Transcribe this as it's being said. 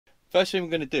First thing we're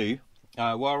going to do,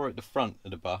 while we're at the front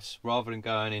of the bus, rather than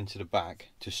going into the back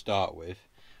to start with,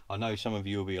 I know some of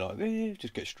you will be like,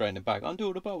 just get straight in the back, undo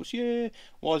all the bolts, yeah,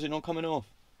 why is it not coming off?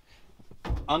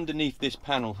 Underneath this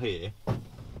panel here,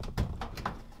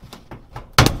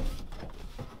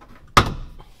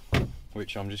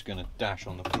 which I'm just going to dash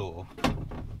on the floor,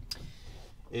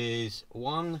 is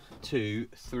 1, 2,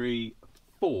 3,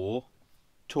 4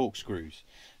 torque screws.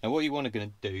 Now what you want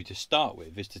to do to start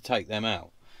with is to take them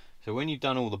out. So when you've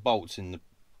done all the bolts in the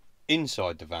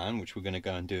inside the van, which we're going to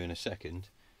go and do in a second,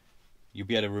 you'll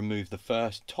be able to remove the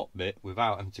first top bit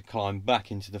without having to climb back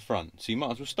into the front. So you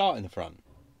might as well start in the front.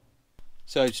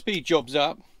 So to speed jobs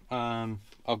up,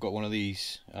 I've got one of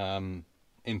these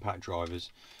impact drivers.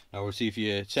 Now obviously if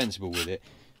you're sensible with it,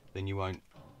 then you won't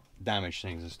damage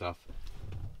things and stuff.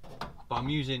 But I'm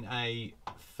using a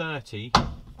 30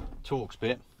 Torx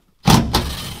bit,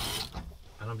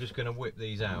 and I'm just going to whip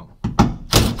these out.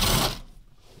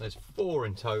 There's 4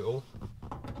 in total.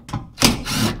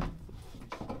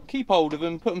 Keep hold of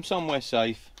them, put them somewhere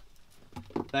safe.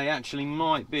 They actually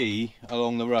might be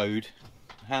along the road,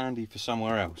 handy for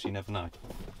somewhere else, you never know.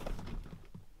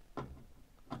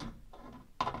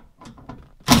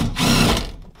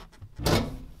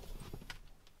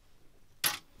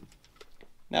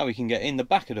 Now we can get in the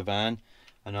back of the van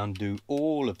and undo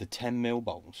all of the 10mm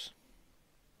bolts.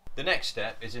 The next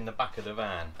step is in the back of the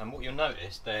van, and what you'll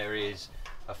notice there is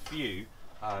a few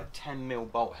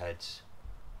 10mm bolt heads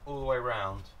all the way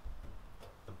around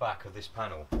the back of this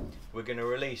panel. We're going to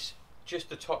release just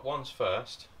the top ones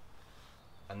first,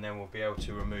 and then we'll be able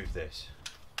to remove this.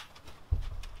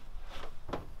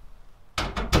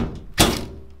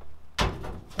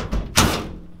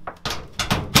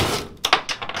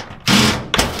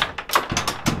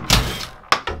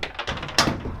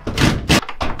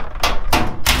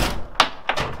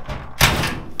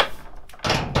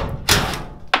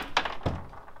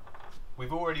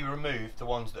 We've already removed the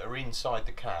ones that are inside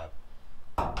the cab.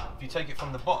 If you take it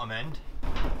from the bottom end,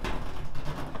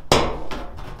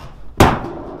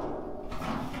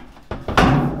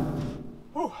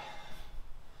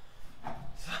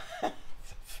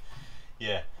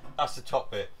 yeah, that's the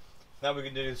top bit. Now we're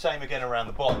going to do the same again around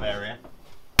the bottom area.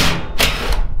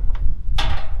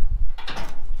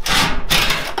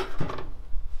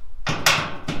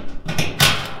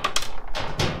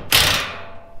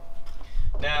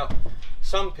 Now,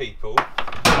 some people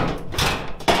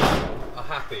are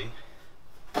happy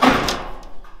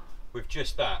with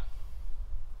just that,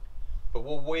 but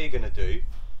what we're going to do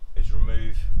is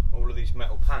remove all of these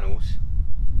metal panels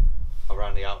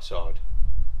around the outside.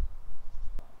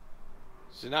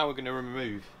 So now we're going to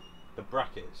remove the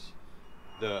brackets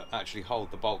that actually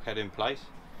hold the bulkhead in place.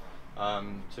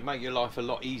 To make your life a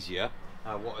lot easier,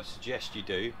 what I suggest you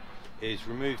do is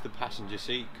remove the passenger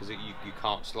seat, because you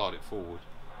can't slide it forward.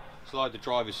 Slide the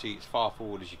driver's seat as far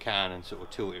forward as you can and sort of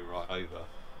tilt it right over,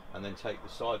 and then take the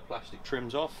side plastic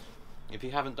trims off. If you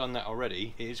haven't done that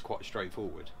already, it is quite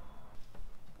straightforward.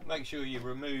 Make sure you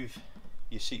remove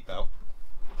your seat belt.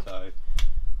 So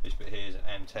this bit here is an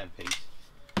M10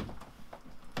 piece.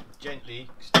 Gently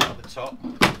start at the top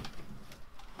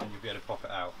and you'll be able to pop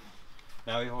it out.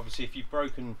 Now obviously if you've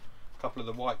broken a couple of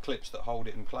the white clips that hold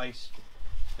it in place,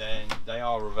 then they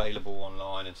are available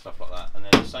online and stuff like that. And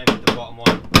then the same with the bottom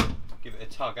one, give it a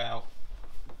tug out.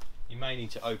 You may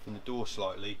need to open the door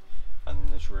slightly and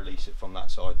just release it from that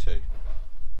side too.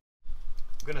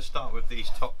 I'm going to start with these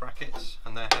top brackets,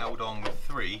 and they're held on with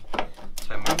 3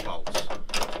 10mm bolts.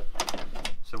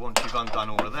 So once you've undone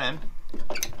all of them,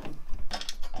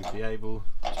 you'll be able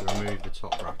to remove the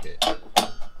top bracket.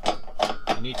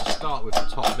 You need to start with the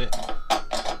top bit.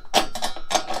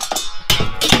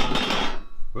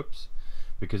 Whoops,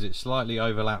 because it slightly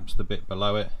overlaps the bit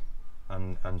below it,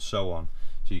 and so on.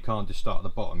 So you can't just start at the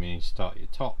bottom, you need to start at your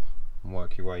top and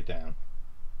work your way down.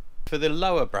 For the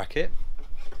lower bracket,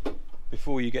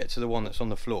 before you get to the one that's on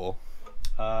the floor,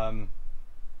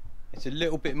 it's a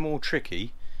little bit more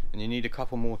tricky and you need a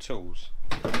couple more tools.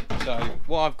 So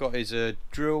what I've got is a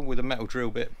drill with a metal drill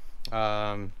bit.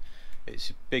 It's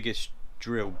the biggest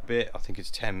drill bit, I think it's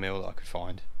 10mm that I could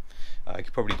find. You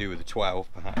could probably do with a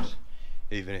 12 perhaps,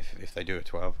 even if they do a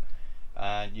 12.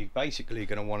 And you're basically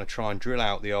going to want to try and drill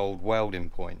out the old welding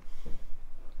point.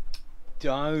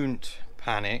 Don't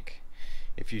panic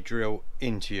if you drill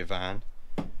into your van.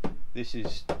 This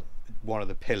is one of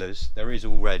the pillars. There is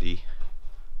already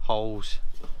holes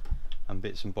and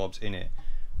bits and bobs in it.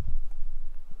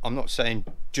 I'm not saying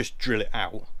just drill it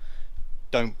out.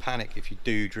 Don't panic if you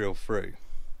do drill through.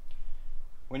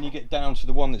 When you get down to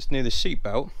the one that's near the seat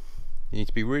belt, you need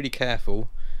to be really careful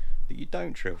that you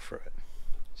don't drill through it.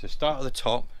 So start at the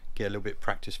top, get a little bit of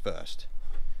practice first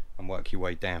and work your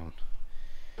way down.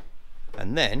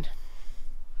 And then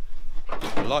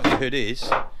the likelihood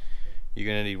is you're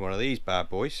going to need one of these bad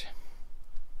boys,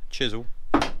 a chisel,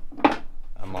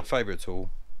 and my favourite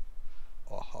tool,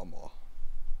 a hammer.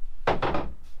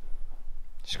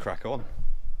 Just crack on.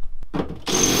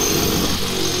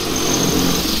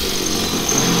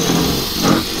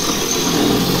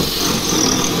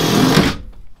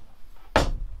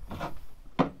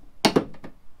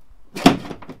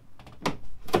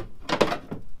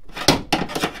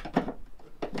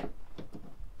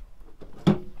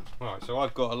 Right, so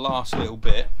I've got a last little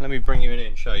bit. Let me bring you in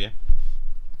and show you.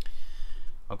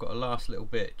 I've got a last little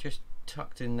bit just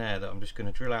tucked in there that I'm just going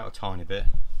to drill out a tiny bit,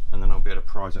 and then I'll be able to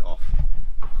prise it off.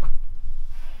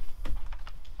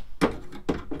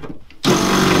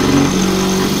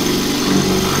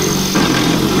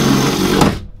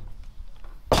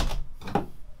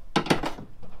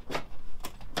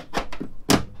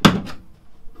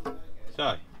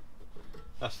 So,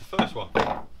 that's the first one.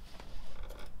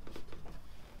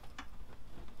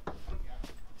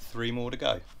 3 more to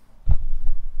go.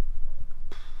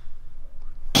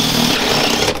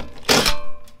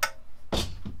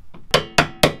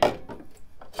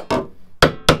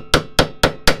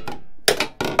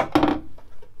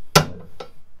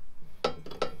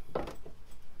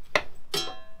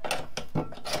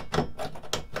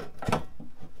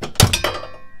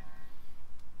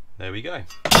 There we go.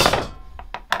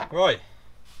 Right,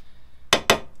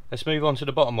 let's move on to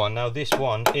the bottom one. Now this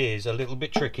one is a little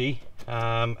bit tricky,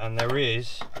 and there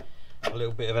is a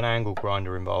little bit of an angle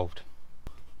grinder involved.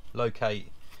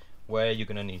 Locate where you're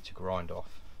going to need to grind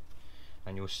off,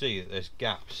 and you'll see that there's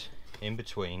gaps in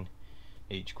between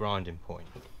each grinding point.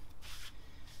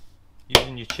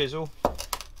 Using your chisel,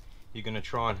 you're going to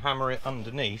try and hammer it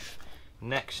underneath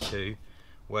next to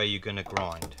where you're going to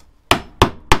grind.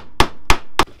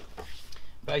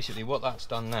 Basically what that's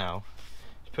done now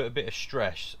is put a bit of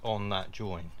stress on that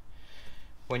join.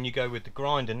 When you go with the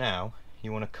grinder now,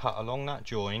 you want to cut along that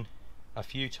join a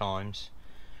few times,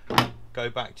 go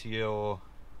back to your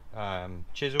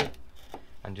chisel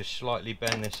and just slightly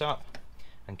bend this up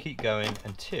and keep going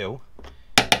until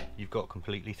you've got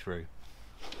completely through.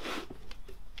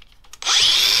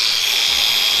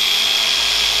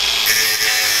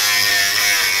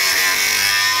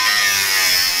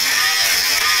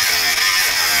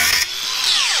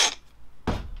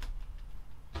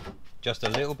 Just a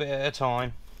little bit at a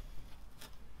time.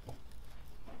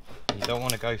 You don't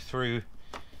want to go through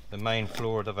the main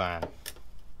floor of the van.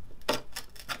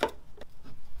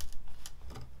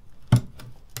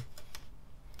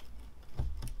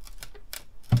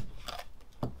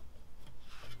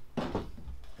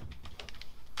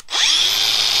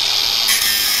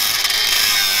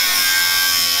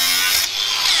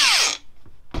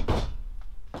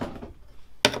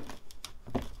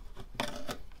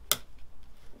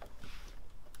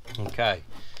 Okay,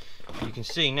 you can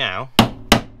see now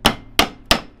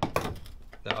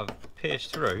that I've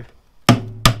pierced through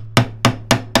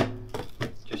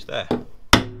just there.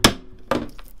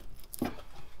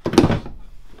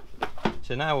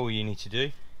 So now all you need to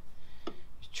do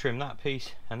is trim that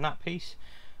piece, and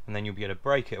then you'll be able to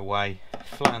break it away,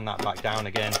 flatten that back down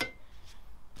again,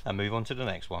 and move on to the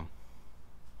next one.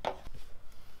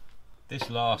 This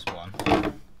last one,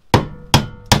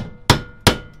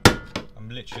 I'm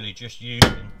literally just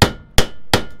using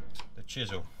the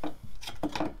chisel. A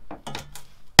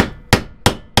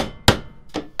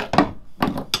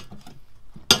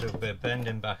little bit of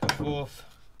bending back and forth,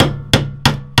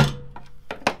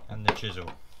 and the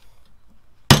chisel.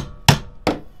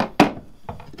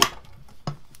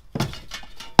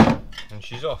 And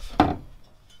she's off.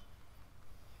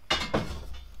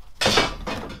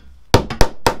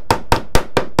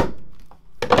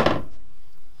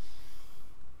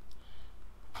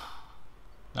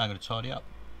 Now I'm going to tidy up.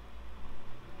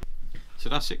 So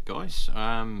that's it, guys.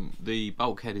 The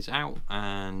bulkhead is out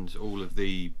and all of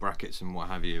the brackets and what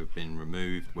have you have been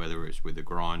removed, whether it's with a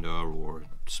grinder or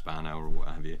a spanner or what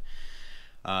have you.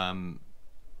 I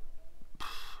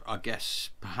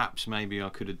guess perhaps maybe I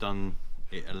could have done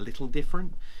it a little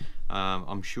different.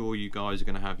 I'm sure you guys are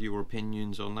going to have your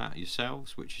opinions on that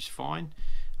yourselves, which is fine.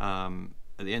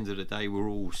 At the end of the day, we're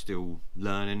all still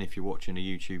learning. If you're watching a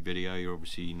YouTube video, you're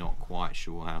obviously not quite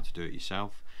sure how to do it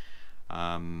yourself.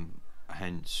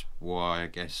 Hence why I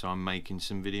guess I'm making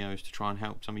some videos to try and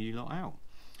help some of you lot out.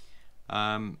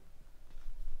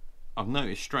 I've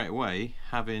noticed straight away,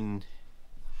 having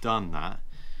done that,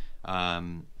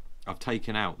 I've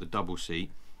taken out the double seat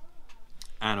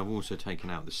and I've also taken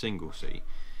out the single seat.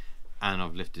 and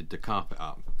I've lifted the carpet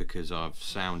up because I've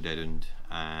sound deadened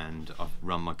and I've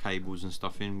run my cables and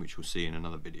stuff in, which we'll see in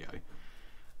another video.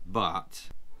 But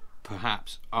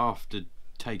perhaps after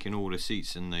taking all the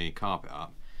seats and the carpet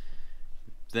up,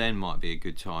 then might be a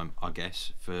good time, I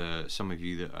guess, for some of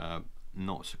you that are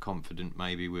not so confident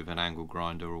maybe with an angle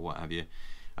grinder or what have you,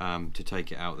 to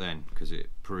take it out then, because it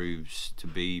proves to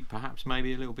be perhaps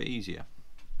maybe a little bit easier.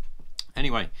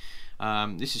 Anyway,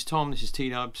 this is Tom, this is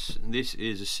T-Dubs. This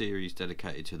is a series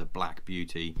dedicated to the Black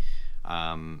Beauty,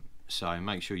 so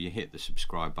make sure you hit the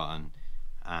subscribe button,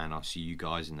 and I'll see you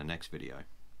guys in the next video.